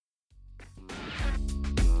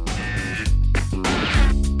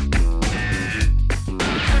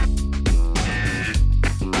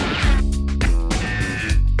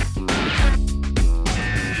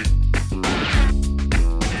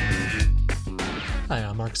Hi,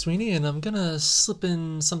 I'm Mark Sweeney, and I'm gonna slip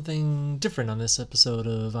in something different on this episode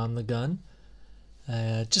of On the Gun.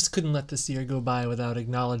 I just couldn't let this year go by without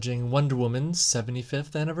acknowledging Wonder Woman's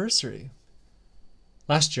 75th anniversary.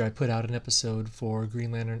 Last year I put out an episode for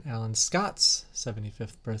Green Lantern Alan Scott's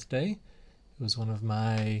 75th birthday. It was one of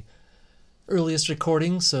my earliest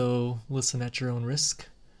recordings, so listen at your own risk.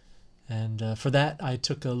 And for that, I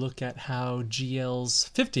took a look at how GL's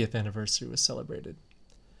 50th anniversary was celebrated.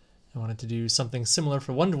 I wanted to do something similar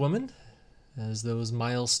for Wonder Woman, as those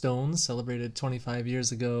milestones celebrated 25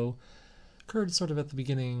 years ago occurred sort of at the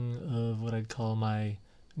beginning of what I'd call my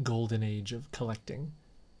golden age of collecting.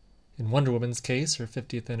 In Wonder Woman's case, her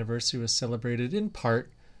 50th anniversary was celebrated in part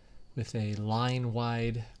with a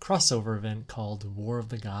line-wide crossover event called War of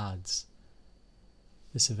the Gods.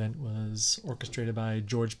 This event was orchestrated by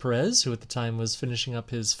George Perez, who at the time was finishing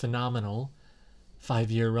up his phenomenal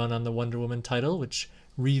 5-year run on the Wonder Woman title, which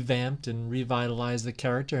revamped and revitalized the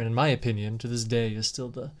character, and in my opinion, to this day, is still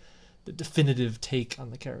the definitive take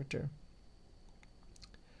on the character.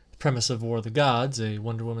 The premise of War of the Gods, a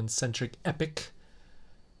Wonder Woman-centric epic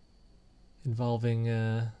involving,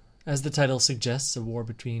 as the title suggests, a war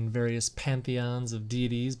between various pantheons of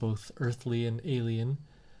deities, both earthly and alien.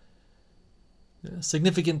 A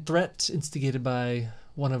significant threat instigated by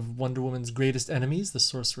one of Wonder Woman's greatest enemies, the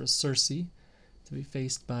sorceress Circe, to be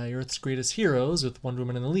faced by Earth's greatest heroes with Wonder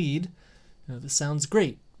Woman in the lead. This sounds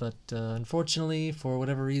great, but unfortunately, for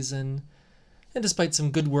whatever reason, and despite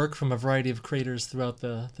some good work from a variety of creators throughout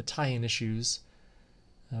the tie-in issues,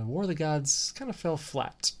 War of the Gods kind of fell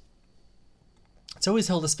flat. It's always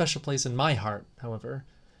held a special place in my heart, however.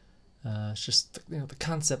 It's just, the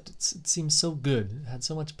concept, it seems so good. It had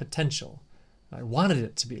so much potential. I wanted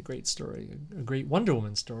it to be a great story, a great Wonder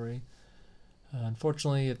Woman story.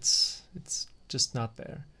 Unfortunately, it's just not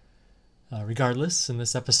there. Regardless, in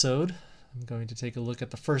this episode, I'm going to take a look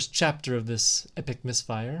at the first chapter of this epic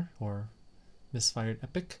misfire, or misfired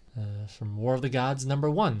epic, from War of the Gods number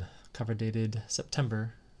 1, cover dated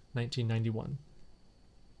September 1991.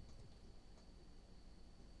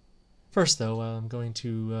 First, though, I'm going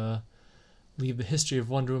to leave the history of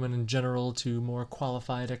Wonder Woman in general to more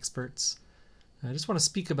qualified experts. I just want to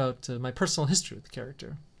speak about my personal history with the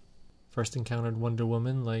character. First encountered Wonder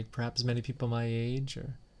Woman, like perhaps many people my age,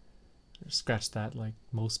 or scratch that, like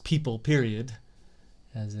most people, period,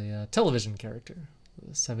 as a television character.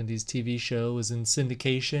 The 70s TV show was in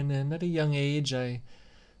syndication, and at a young age, I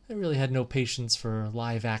really had no patience for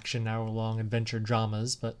live-action, hour-long adventure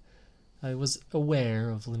dramas, but I was aware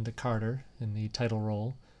of Linda Carter in the title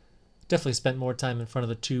role. Definitely spent more time in front of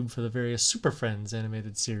the tube for the various Super Friends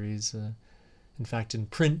animated series. In fact, in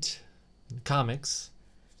print, in comics,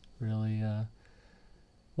 really,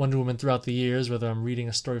 Wonder Woman throughout the years, whether I'm reading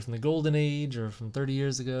a story from the Golden Age or from 30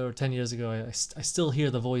 years ago or 10 years ago, I still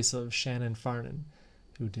hear the voice of Shannon Farnan,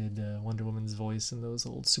 who did Wonder Woman's voice in those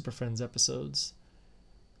old Super Friends episodes.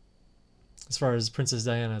 As far as Princess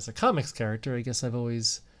Diana as a comics character, I guess I've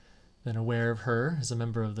always been aware of her as a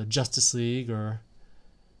member of the Justice League, or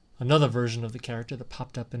another version of the character that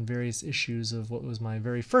popped up in various issues of what was my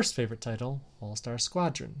very first favorite title, All-Star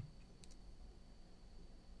Squadron.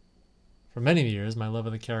 For many years, my love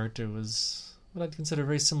of the character was what I'd consider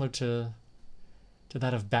very similar to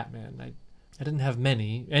that of Batman. I didn't have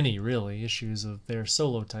any really, issues of their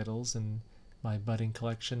solo titles in my budding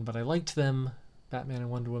collection, but I liked them, Batman and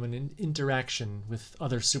Wonder Woman, in interaction with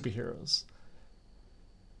other superheroes.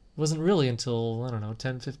 It wasn't really until,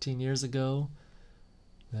 10, 15 years ago,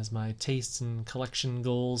 as my tastes and collection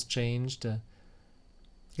goals changed. I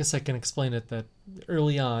guess I can explain it that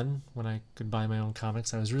early on, when I could buy my own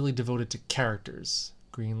comics, I was really devoted to characters.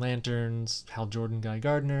 Green Lanterns, Hal Jordan, Guy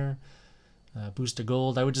Gardner, Booster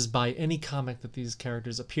Gold. I would just buy any comic that these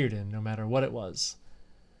characters appeared in, no matter what it was.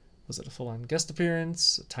 Was it a full-on guest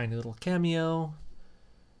appearance, a tiny little cameo?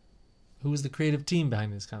 Who was the creative team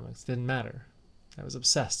behind these comics? Didn't matter. I was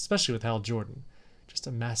obsessed, especially with Hal Jordan, just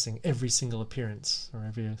amassing every single appearance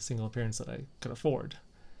that I could afford.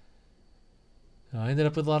 I ended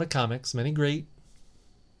up with a lot of comics, many great,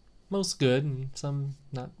 most good, and some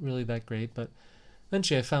not really that great, but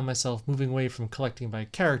eventually I found myself moving away from collecting by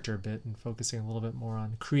character a bit and focusing a little bit more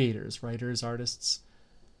on creators, writers, artists.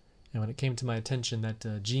 And when it came to my attention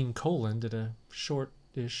that Gene Colan did a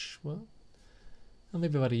short-ish,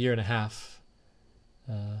 maybe about a year and a half,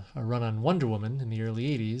 a run on Wonder Woman in the early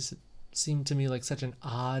 80s, it seemed to me like such an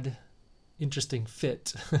odd, interesting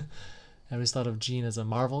fit. I always thought of Gene as a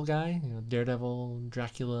Marvel guy, Daredevil,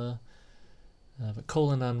 Dracula, but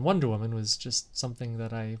Colan on Wonder Woman was just something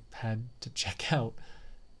that I had to check out.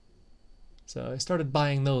 So I started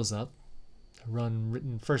buying those up, a run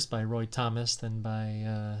written first by Roy Thomas, then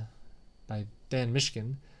by Dan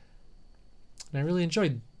Mishkin. And I really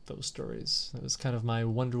enjoyed those stories. It was kind of my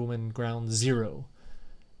Wonder Woman ground zero.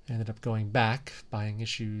 I ended up going back, buying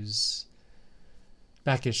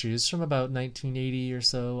back issues from about 1980 or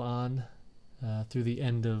so on, through the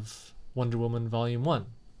end of Wonder Woman Volume 1,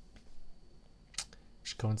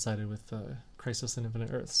 which coincided with Crisis on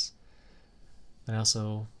Infinite Earths. And I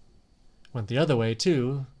also went the other way,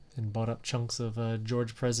 too, and bought up chunks of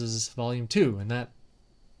George Perez's Volume 2, and that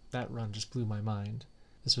run just blew my mind.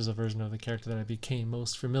 This was a version of the character that I became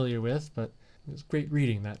most familiar with, but it was great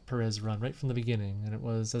reading that Perez run right from the beginning, and it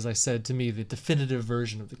was, as I said, to me, the definitive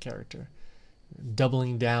version of the character,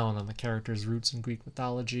 doubling down on the character's roots in Greek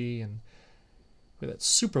mythology, and with that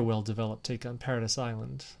super well-developed take on Paradise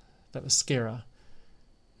Island, Themyscira,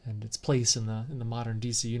 and its place in the modern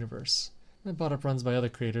DC universe. And I bought up runs by other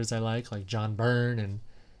creators I like John Byrne and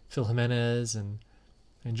Phil Jimenez, and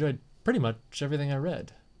I enjoyed pretty much everything I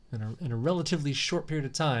read. In a relatively short period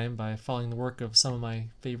of time, by following the work of some of my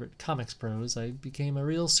favorite comics pros, I became a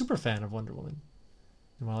real superfan of Wonder Woman.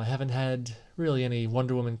 And while I haven't had really any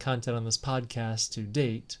Wonder Woman content on this podcast to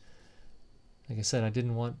date, like I said, I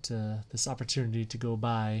didn't want this opportunity to go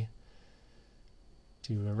by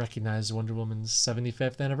to recognize Wonder Woman's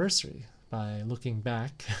 75th anniversary by looking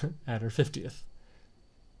back at her 50th.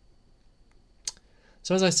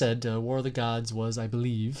 So as I said, War of the Gods was, I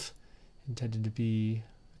believe, intended to be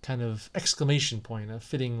kind of exclamation point, a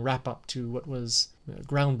fitting wrap-up to what was a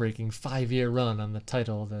groundbreaking 5-year run on the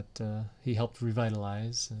title that he helped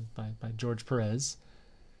revitalize by George Perez.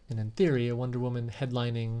 And in theory, a Wonder Woman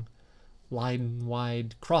headlining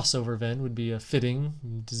wide crossover event would be a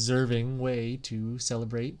fitting, deserving way to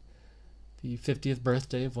celebrate the 50th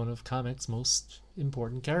birthday of one of comics' most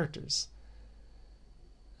important characters.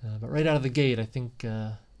 But right out of the gate, I think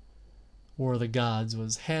War of the Gods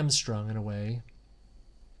was hamstrung in a way,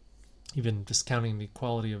 even discounting the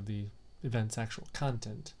quality of the event's actual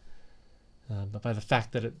content, but by the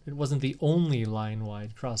fact that it wasn't the only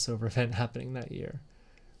line-wide crossover event happening that year.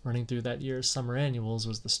 Running through that year's summer annuals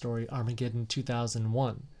was the story Armageddon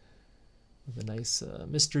 2001, with a nice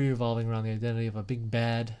mystery revolving around the identity of the big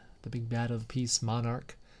bad of the piece,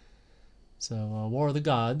 Monarch. So War of the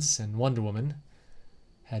Gods and Wonder Woman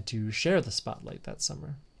had to share the spotlight that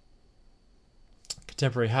summer.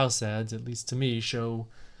 Contemporary house ads, at least to me, show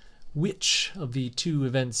which of the two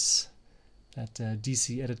events that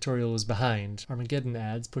DC editorial was behind. Armageddon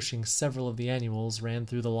ads pushing several of the annuals ran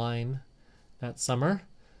through the line that summer,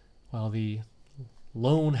 while the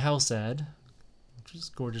lone house ad, which was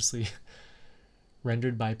gorgeously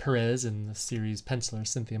rendered by Perez and the series penciler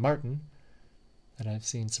Cynthia Martin, that I've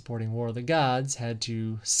seen supporting War of the Gods, had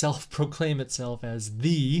to self-proclaim itself as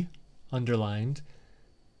the, underlined,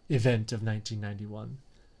 event of 1991.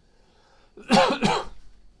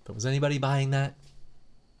 But was anybody buying that?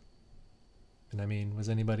 And I mean, did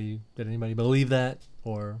anybody believe that?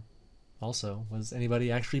 Or also, was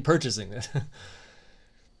anybody actually purchasing it?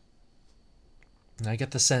 And I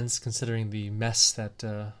get the sense, considering the mess that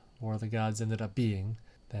War of the Gods ended up being,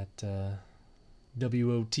 that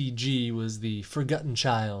WOTG was the forgotten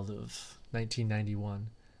child of 1991.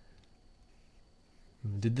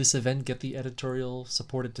 Did this event get the editorial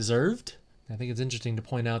support it deserved? I think it's interesting to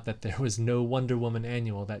point out that there was no Wonder Woman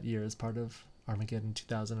annual that year as part of Armageddon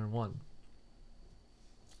 2001.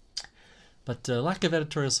 But lack of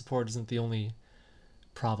editorial support isn't the only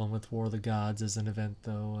problem with War of the Gods as an event,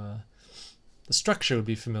 though. The structure would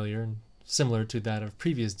be familiar and similar to that of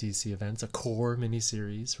previous DC events, a core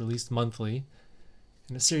miniseries released monthly,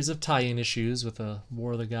 and a series of tie-in issues with a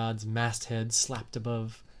War of the Gods masthead slapped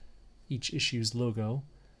above each issue's logo.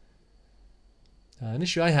 An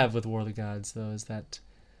issue I have with War of the Gods, though, is that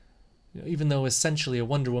even though essentially a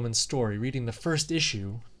Wonder Woman story, reading the first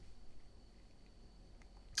issue,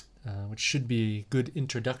 which should be a good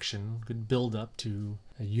introduction, good build-up to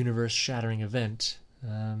a universe-shattering event,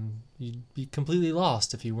 you'd be completely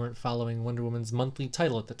lost if you weren't following Wonder Woman's monthly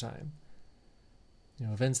title at the time.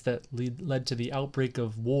 Events that led to the outbreak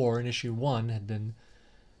of war in issue 1 had been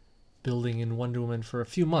building in Wonder Woman for a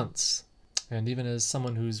few months. And even as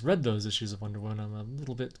someone who's read those issues of Wonder Woman, I'm a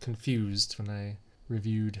little bit confused when I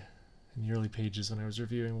reviewed in the early pages when I was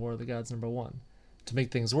reviewing War of the Gods #1. To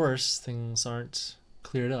make things worse, things aren't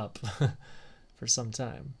cleared up for some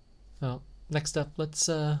time. Well, next up, let's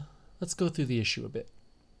go through the issue a bit.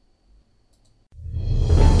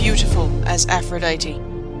 Beautiful as Aphrodite,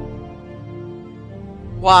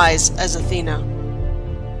 wise as Athena,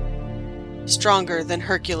 stronger than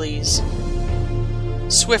Hercules,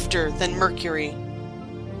 swifter than Mercury,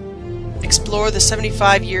 Explore the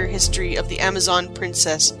 75-year history of the Amazon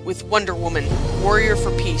princess with Wonder Woman, Warrior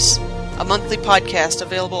for Peace, a monthly podcast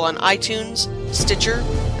available on iTunes, Stitcher,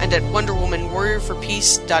 and at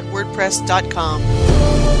wonderwomanwarriorforpeace.wordpress.com.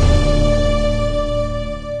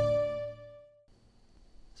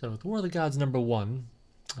 So with War of the Gods #1,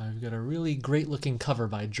 I've got a really great-looking cover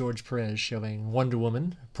by George Perez showing Wonder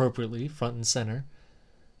Woman, appropriately, front and center,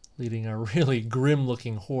 leading a really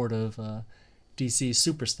grim-looking horde of DC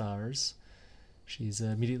superstars. She's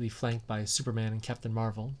immediately flanked by Superman and Captain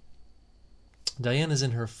Marvel. Diana's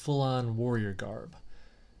in her full-on warrior garb.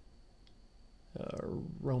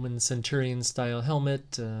 Roman centurion-style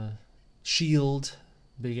helmet, shield,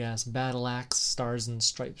 big-ass battle axe, stars and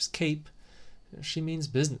stripes cape. She means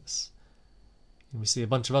business. And we see a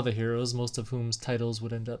bunch of other heroes, most of whom's titles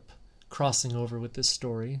would end up crossing over with this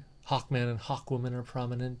story. Hawkman and Hawkwoman are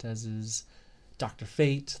prominent, as is Dr.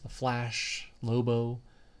 Fate, The Flash, Lobo.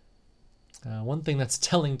 One thing that's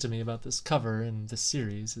telling to me about this cover and this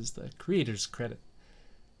series is the creator's credit.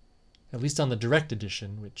 At least on the direct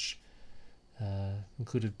edition, which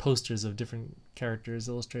included posters of different characters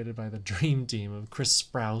illustrated by the dream team of Chris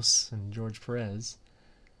Sprouse and George Perez.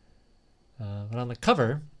 But on the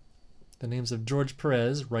cover, the names of George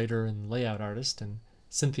Perez, writer and layout artist, and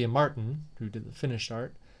Cynthia Martin, who did the finish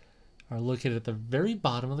art, are located at the very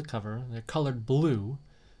bottom of the cover. They're colored blue,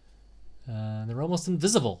 and they're almost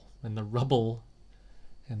invisible in the rubble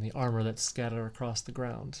and the armor that's scattered across the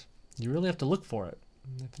ground. You really have to look for it.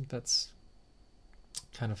 I think that's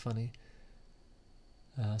kind of funny.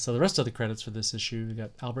 So the rest of the credits for this issue, we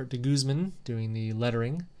got Albert de Guzman doing the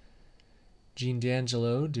lettering, Gene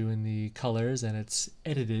D'Angelo doing the colors, and it's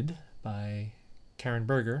edited by Karen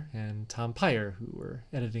Berger and Tom Peyer, who were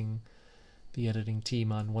the editing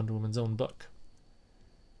team on Wonder Woman's own book.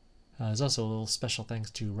 There's also a little special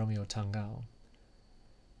thanks to Romeo Tangao.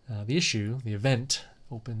 The event,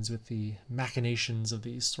 opens with the machinations of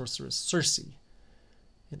the sorceress Circe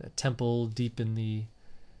in a temple deep in the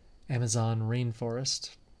Amazon rainforest.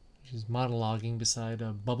 She's monologuing beside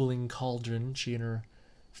a bubbling cauldron, she and her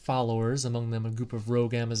followers, among them a group of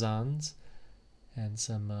rogue Amazons, and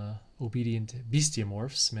some obedient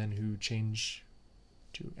bestiamorphs, men who change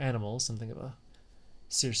to animals, something of a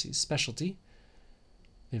Circe's specialty.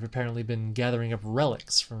 They've apparently been gathering up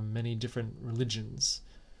relics from many different religions.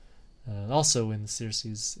 Also in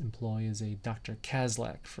Circe's employ is a Dr.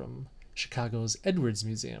 Kazlak from Chicago's Edwards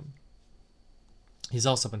Museum. He's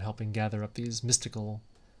also been helping gather up these mystical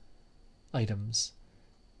items.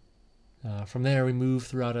 From there we move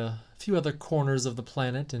throughout a few other corners of the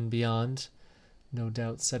planet and beyond, no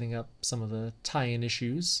doubt setting up some of the tie-in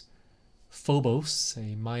issues. Phobos,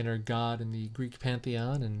 a minor god in the Greek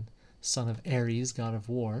pantheon and son of Ares, god of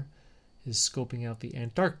war, is scoping out the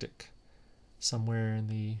Antarctic, somewhere in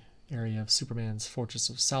the area of Superman's Fortress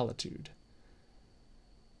of Solitude.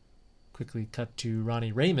 Quickly cut to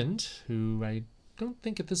Ronnie Raymond, who I don't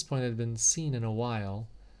think at this point had been seen in a while.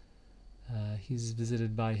 He's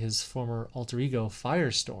visited by his former alter ego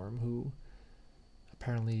Firestorm, who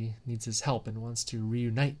apparently needs his help and wants to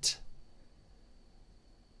reunite.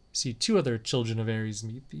 See two other children of Ares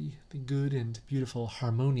meet, the good and beautiful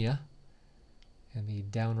Harmonia, and the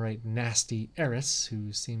downright nasty Eris,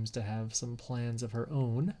 who seems to have some plans of her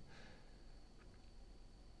own.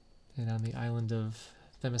 And on the island of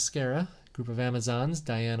Themyscira, a group of Amazons,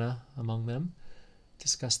 Diana among them,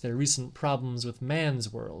 discuss their recent problems with Man's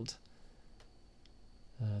World.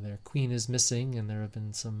 Their queen is missing, and there have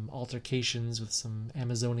been some altercations with some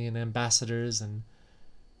Amazonian ambassadors and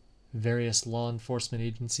various law enforcement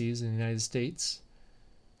agencies in the United States.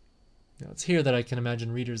 It's here that I can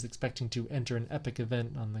imagine readers expecting to enter an epic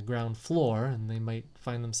event on the ground floor, and they might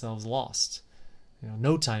find themselves lost.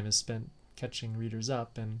 No time is spent catching readers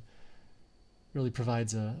up, and really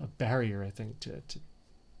provides a barrier, I think, to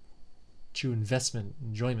true investment,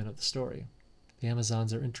 enjoyment of the story. The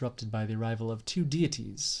Amazons are interrupted by the arrival of two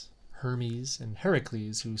deities, Hermes and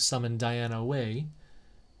Heracles, who summon Diana away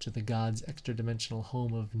to the gods' extra-dimensional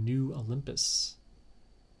home of New Olympus.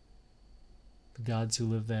 The gods who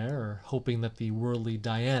live there are hoping that the worldly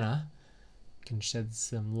Diana can shed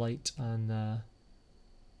some light on a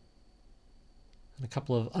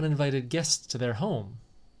couple of uninvited guests to their home.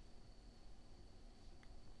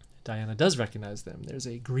 Diana does recognize them. There's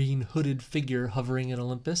a green hooded figure hovering in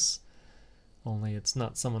Olympus, only it's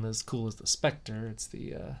not someone as cool as the Spectre. It's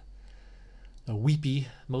a weepy,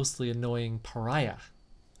 mostly annoying pariah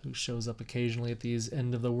who shows up occasionally at these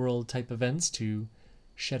end-of-the-world type events to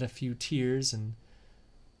shed a few tears and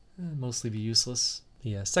mostly be useless.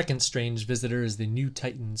 The second strange visitor is the new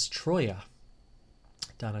Titans Troia,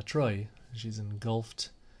 Donna Troy. She's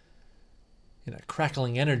engulfed in a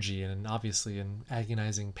crackling energy and obviously in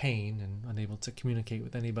agonizing pain and unable to communicate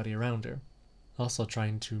with anybody around her. Also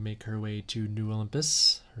trying to make her way to New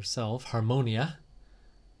Olympus herself, Harmonia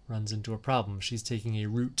runs into a problem. She's taking a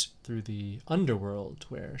route through the underworld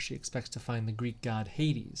where she expects to find the Greek god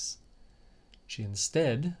Hades. She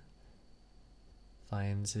instead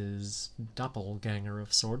finds his doppelganger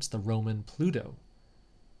of sorts, the Roman Pluto.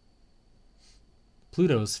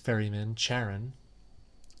 Pluto's ferryman, Charon,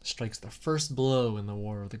 strikes the first blow in the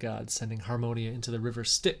War of the Gods, sending Harmonia into the river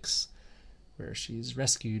Styx, where she's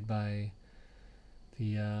rescued by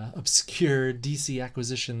the obscure DC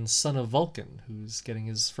acquisition Son of Vulcan, who's getting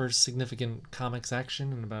his first significant comics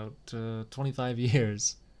action in about 25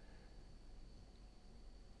 years.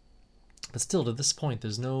 But still, to this point,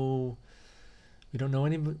 we don't know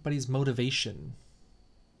anybody's motivation.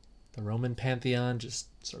 The Roman pantheon just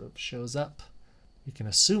sort of shows up. We can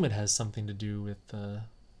assume it has something to do with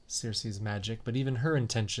Circe's magic, but even her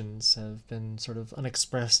intentions have been sort of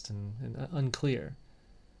unexpressed and unclear.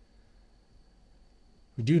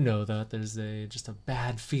 We do know that there's just a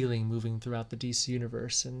bad feeling moving throughout the DC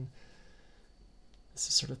universe, and this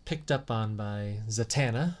is sort of picked up on by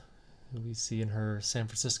Zatanna, who we see in her San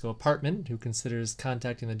Francisco apartment, who considers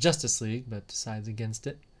contacting the Justice League but decides against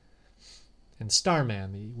it. And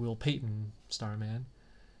Starman, the Will Payton Starman,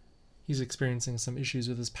 he's experiencing some issues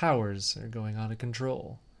with his powers. They're going out of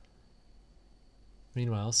control.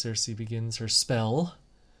 Meanwhile, Circe begins her spell,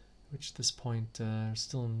 which at this point,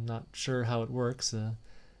 still not sure how it works.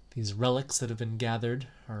 These relics that have been gathered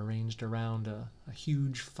are arranged around a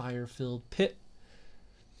huge fire-filled pit.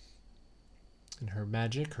 And her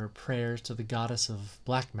magic, her prayers to the goddess of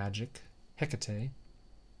black magic, Hecate,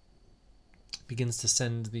 begins to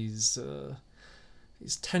send these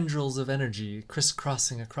tendrils of energy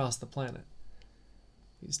crisscrossing across the planet.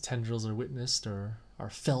 These tendrils are witnessed or are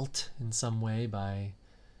felt in some way by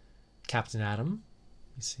Captain Atom,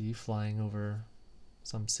 we see flying over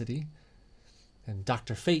some city, and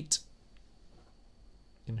Dr. Fate,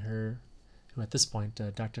 who at this point,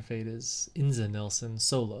 Dr. Fate is Inza Nelson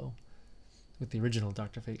solo, with the original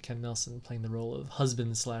Dr. Fate, Ken Nelson, playing the role of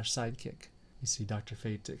husband/sidekick. You see Dr.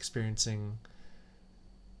 Fate experiencing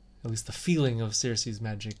at least the feeling of Circe's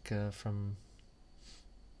magic from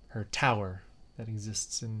her tower that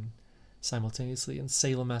exists simultaneously in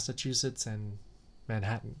Salem, Massachusetts, and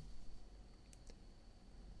Manhattan.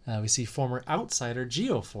 We see former outsider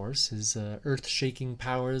Geoforce. His earth-shaking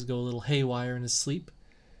powers go a little haywire in his sleep.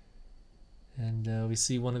 And we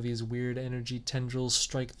see one of these weird energy tendrils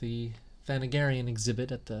strike the Thanagarian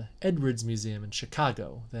exhibit at the Edwards Museum in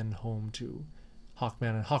Chicago, then home to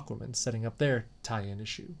Hawkman and Hawkwoman, setting up their tie-in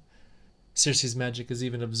issue. Circe's magic is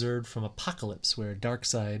even observed from Apocalypse, where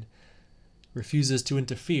Darkseid refuses to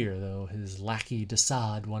interfere, though his lackey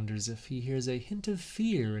Desaad wonders if he hears a hint of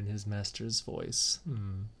fear in his master's voice.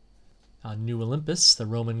 On New Olympus, the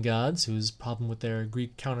Roman gods, whose problem with their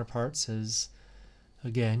Greek counterparts has,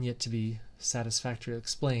 again, yet to be satisfactorily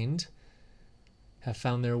explained, have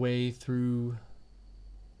found their way through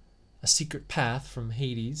a secret path from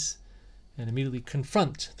Hades and immediately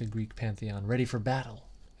confront the Greek pantheon, ready for battle,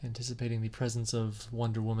 anticipating the presence of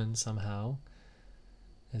Wonder Woman somehow.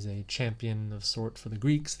 As a champion of sort for the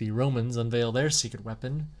Greeks, the Romans unveil their secret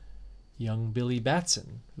weapon, young Billy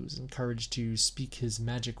Batson, who's encouraged to speak his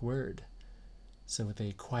magic word. So with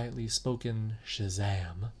a quietly spoken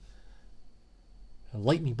Shazam, a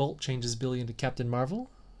lightning bolt changes Billy into Captain Marvel,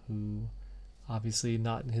 who, obviously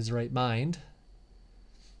not in his right mind,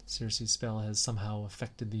 Circe's spell has somehow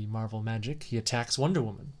affected the Marvel magic. He attacks Wonder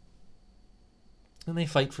Woman. And they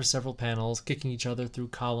fight for several panels, kicking each other through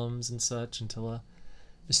columns and such, until a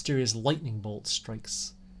mysterious lightning bolt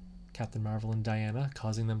strikes Captain Marvel and Diana,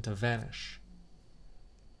 causing them to vanish.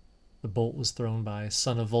 The bolt was thrown by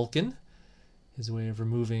Son of Vulcan, his way of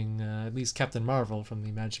removing at least Captain Marvel from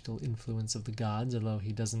the magical influence of the gods, although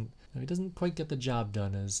he doesn't quite get the job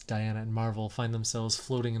done, as Diana and Marvel find themselves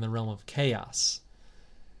floating in the realm of chaos.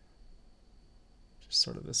 Just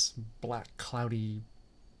sort of this black, cloudy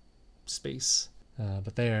space.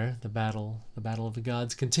 But there, the battle of the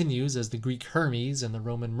gods continues as the Greek Hermes and the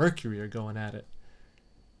Roman Mercury are going at it.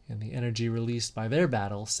 And the energy released by their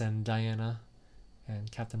battle send Diana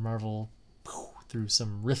and Captain Marvel through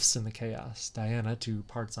some rifts in the chaos. Diana to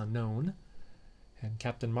parts unknown. And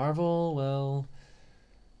Captain Marvel, well,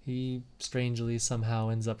 he strangely somehow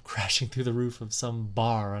ends up crashing through the roof of some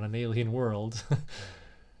bar on an alien world.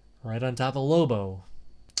 Right on top of Lobo,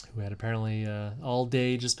 who had apparently all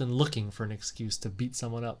day just been looking for an excuse to beat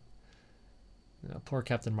someone up. Poor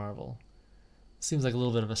Captain Marvel. Seems like a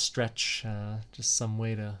little bit of a stretch, just some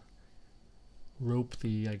way to rope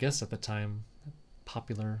the, I guess at the time,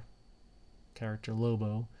 popular character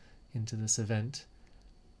Lobo into this event,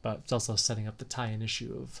 but it's also setting up the tie-in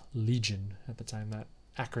issue of Legion at the time, that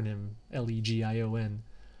acronym Legion.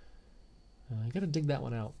 I gotta dig that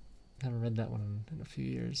one out. I haven't read that one in a few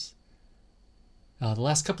years. The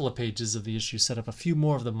last couple of pages of the issue set up a few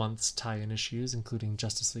more of the month's tie-in issues, including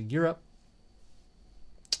Justice League Europe,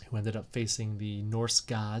 who ended up facing the Norse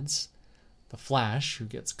gods, the Flash, who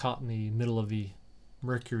gets caught in the middle of the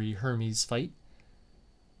Mercury-Hermes fight,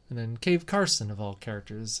 and then Cave Carson, of all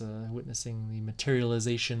characters, witnessing the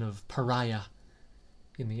materialization of Pariah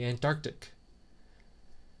in the Antarctic.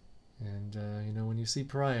 And, when you see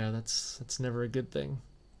Pariah, that's never a good thing.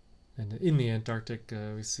 And in the Antarctic,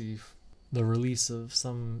 we see the release of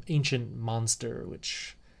some ancient monster,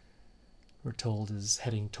 which we're told is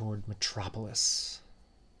heading toward Metropolis.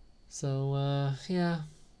 So,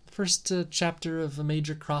 first chapter of a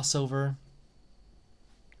major crossover.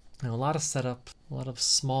 A lot of setup, a lot of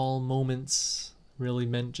small moments, really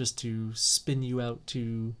meant just to spin you out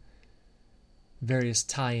to various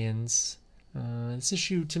tie-ins. This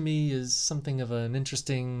issue, to me, is something of an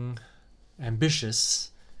interesting,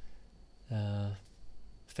 ambitious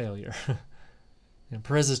failure.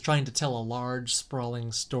 Perez is trying to tell a large,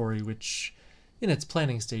 sprawling story, which, in its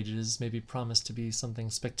planning stages, maybe promised to be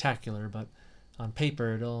something spectacular, but on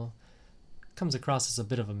paper, it all comes across as a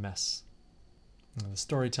bit of a mess. The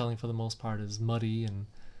storytelling, for the most part, is muddy and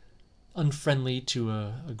unfriendly to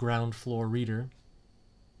a ground floor reader.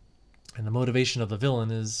 And the motivation of the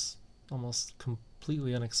villain is almost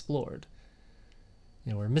completely unexplored.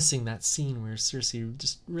 We're missing that scene where Circe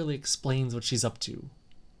just really explains what she's up to.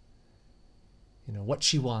 What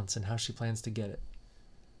she wants and how she plans to get it.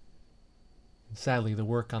 And sadly, the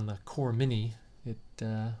work on the core mini, it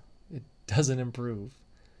doesn't improve.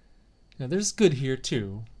 There's good here,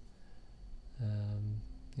 too.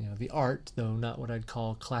 The art, though not what I'd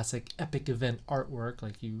call classic epic event artwork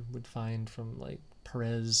like you would find from like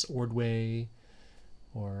Perez, Ordway,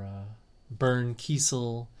 or Byrne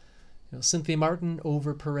Kiesel. Cynthia Martin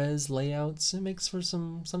over Perez layouts, it makes for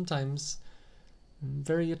sometimes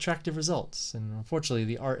very attractive results. And unfortunately,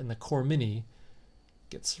 the art in the core mini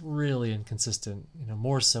gets really inconsistent,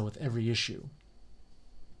 more so with every issue.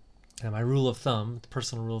 And my rule of thumb, the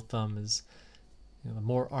personal rule of thumb, is the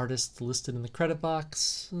more artists listed in the credit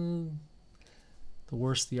box, the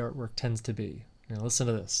worse the artwork tends to be. Listen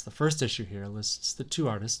to this. The first issue here lists the two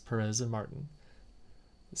artists, Perez and Martin.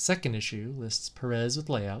 The second issue lists Perez with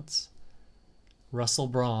layouts, Russell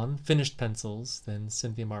Braun, finished pencils, then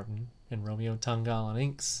Cynthia Martin, and Romeo Tangal on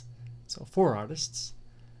inks. So 4 artists.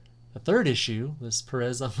 The third issue lists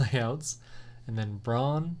Perez on layouts, and then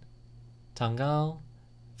Braun, Tangal,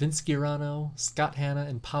 Vince Giurano, Scott Hanna,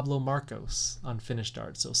 and Pablo Marcos on finished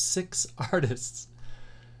art. So 6 artists.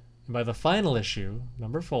 And by the final issue,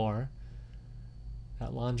 number 4,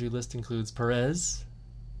 that laundry list includes Perez,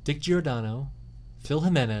 Dick Giordano, Phil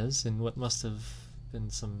Jimenez in what must have been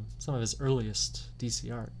some of his earliest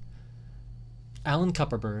DC art, Alan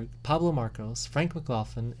Kupperberg, Pablo Marcos, Frank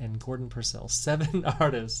McLaughlin, and Gordon Purcell. 7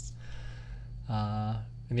 artists. And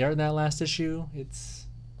the art in that last issue, it's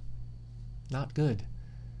not good.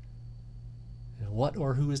 What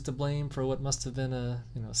or who is to blame for what must have been a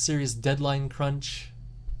serious deadline crunch?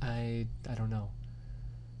 I don't know.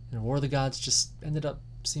 War of the Gods just ended up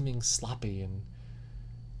seeming sloppy and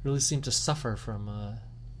really seemed to suffer from a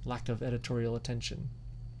lack of editorial attention.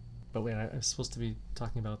 But wait, I'm supposed to be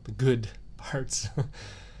talking about the good parts.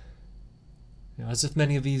 As with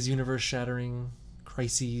many of these universe-shattering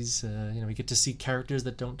crises, we get to see characters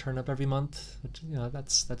that don't turn up every month, which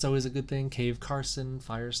that's always a good thing. Cave Carson,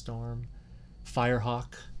 Firestorm,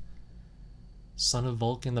 Firehawk, Son of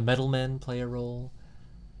Vulcan, the Metal Men play a role.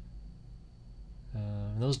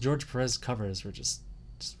 Those George Perez covers were just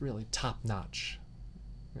really top-notch.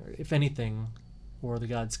 If anything, War of the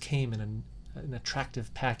Gods came in an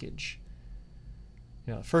attractive package.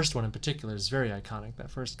 The first one in particular is very iconic,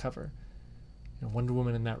 that first cover. Wonder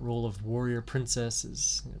Woman in that role of warrior princess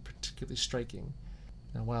is particularly striking.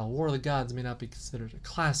 Now, while War of the Gods may not be considered a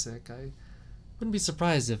classic, I wouldn't be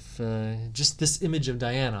surprised if just this image of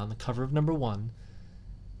Diana on the cover of number 1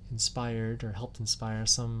 inspired or helped inspire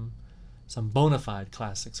some bona fide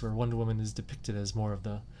classics where Wonder Woman is depicted as more of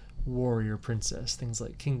the warrior princess, things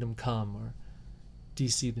like Kingdom Come or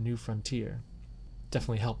DC The New Frontier.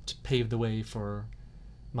 Definitely helped pave the way for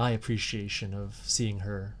my appreciation of seeing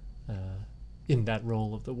her in that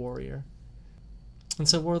role of the warrior. And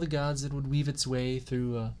so War of the Gods, it would weave its way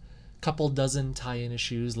through a couple dozen tie-in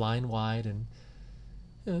issues line-wide, and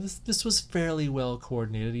this was fairly well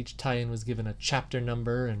coordinated. Each tie-in was given a chapter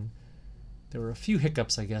number, and there were a few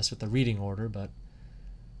hiccups, I guess, with the reading order, but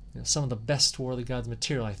Some of the best War of the Gods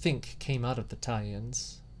material, I think, came out of the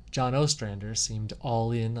tie-ins. John Ostrander seemed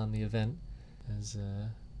all in on the event. There's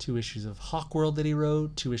 2 issues of Hawkworld that he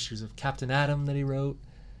wrote, 2 issues of Captain Atom that he wrote,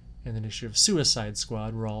 and an issue of Suicide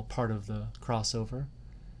Squad were all part of the crossover.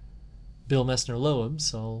 Bill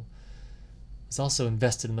Messner-Loebs was also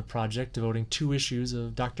invested in the project, devoting 2 issues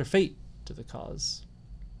of Dr. Fate to the cause.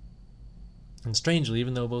 And strangely,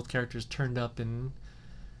 even though both characters turned up in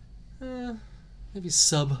maybe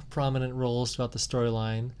sub-prominent roles throughout the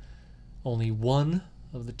storyline, only one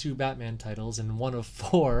of the 2 Batman titles and one of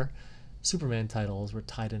 4 Superman titles were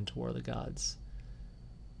tied into War of the Gods.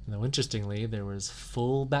 And though interestingly, there was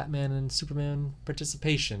full Batman and Superman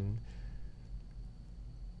participation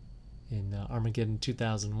in Armageddon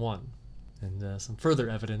 2001, and some further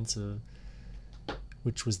evidence of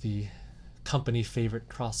which was the company favorite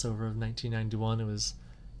crossover of 1991. It was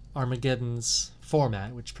Armageddon's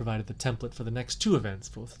format, which provided the template for the next 2 events,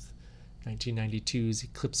 both 1992's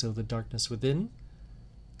Eclipse of the Darkness Within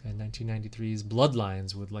and 1993's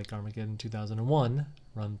Bloodlines would, like Armageddon 2001,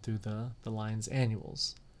 run through the line's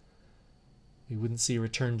annuals. We wouldn't see a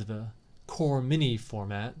return to the core mini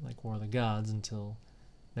format, like War of the Gods, until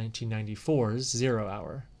 1994's Zero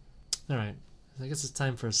Hour. Alright, I guess it's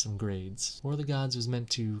time for some grades. War of the Gods was meant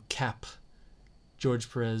to cap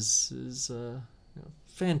George Perez's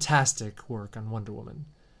fantastic work on Wonder Woman,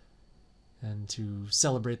 and to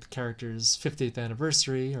celebrate the character's 50th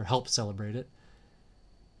anniversary, or help celebrate it,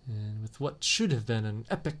 and with what should have been an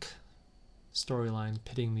epic storyline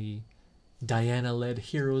pitting the Diana-led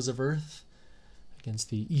heroes of Earth against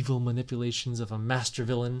the evil manipulations of a master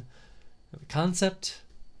villain. The concept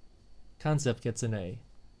gets an A.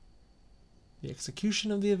 The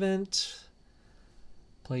execution of the event,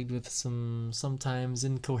 plagued with some sometimes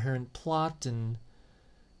incoherent plot and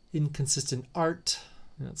inconsistent art,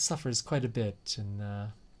 it suffers quite a bit,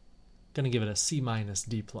 and gonna give it a C-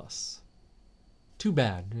 D+. Too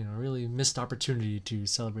bad, really missed opportunity to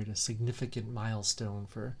celebrate a significant milestone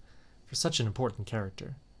for such an important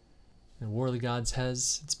character. And War of the Gods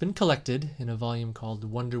it's been collected in a volume called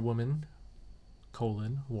Wonder Woman,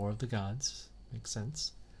 War of the Gods, makes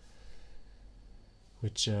sense,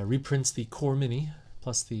 which reprints the core mini,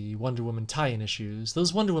 plus the Wonder Woman tie-in issues.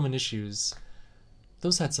 Those Wonder Woman issues,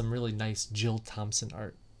 those had some really nice Jill Thompson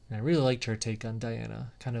art, and I really liked her take on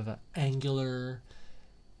Diana, kind of an angular,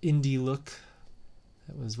 indie look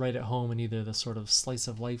that was right at home in either the sort of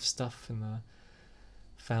slice-of-life stuff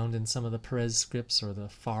found in some of the Perez scripts, or the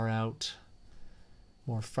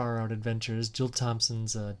more far-out adventures. Jill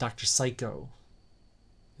Thompson's Dr. Psycho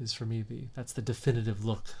is, for me, that's the definitive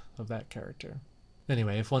look of that character.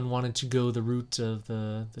 Anyway, if one wanted to go the route of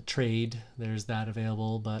the trade, there's that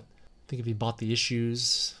available, but I think if you bought the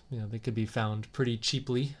issues, they could be found pretty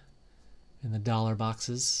cheaply in the dollar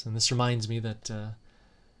boxes. And this reminds me that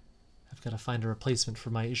I've got to find a replacement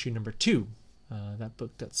for my issue number 2. That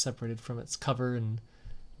book got separated from its cover, and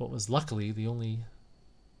what was luckily the only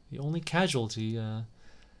casualty,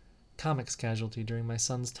 comics casualty during my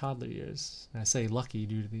son's toddler years. And I say lucky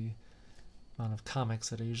due to the amount of comics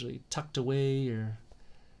that are usually tucked away or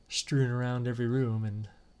strewn around every room, and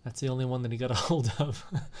that's the only one that he got a hold of.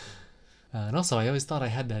 And also, I always thought I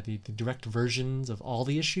had the direct versions of all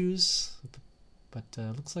the issues, but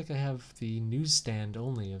looks like I have the newsstand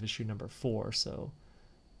only of issue number 4, so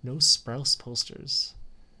no Sprouse posters.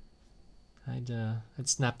 I'd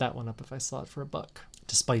snap that one up if I saw it for $1,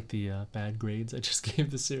 despite the bad grades I just gave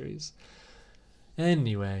the series.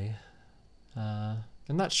 Anyway, I'm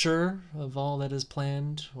not sure of all that is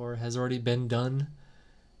planned or has already been done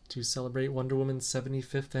to celebrate Wonder Woman's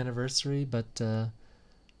 75th anniversary, but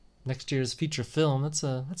next year's feature film, that's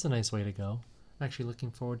a nice way to go. I'm actually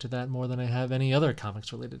looking forward to that more than I have any other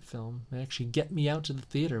comics-related film. They actually get me out to the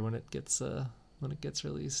theater when it gets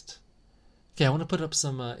released. Okay, I want to put up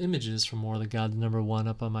some images from War of the Gods number 1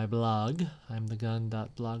 up on my blog,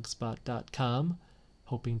 imthegun.blogspot.com,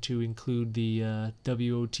 hoping to include the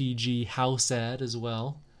WOTG house ad as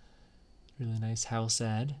well. Really nice house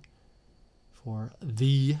ad for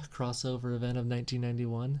the crossover event of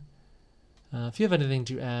 1991. If you have anything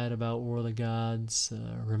to add about War of the Gods,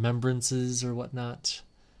 remembrances or whatnot,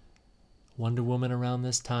 Wonder Woman around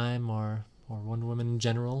this time, or Wonder Woman in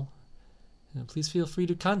general, please feel free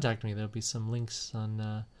to contact me. There'll be some links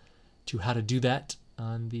on to how to do that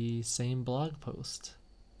on the same blog post.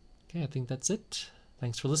 Okay, I think that's it.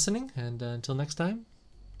 Thanks for listening, and until next time,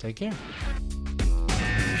 take care.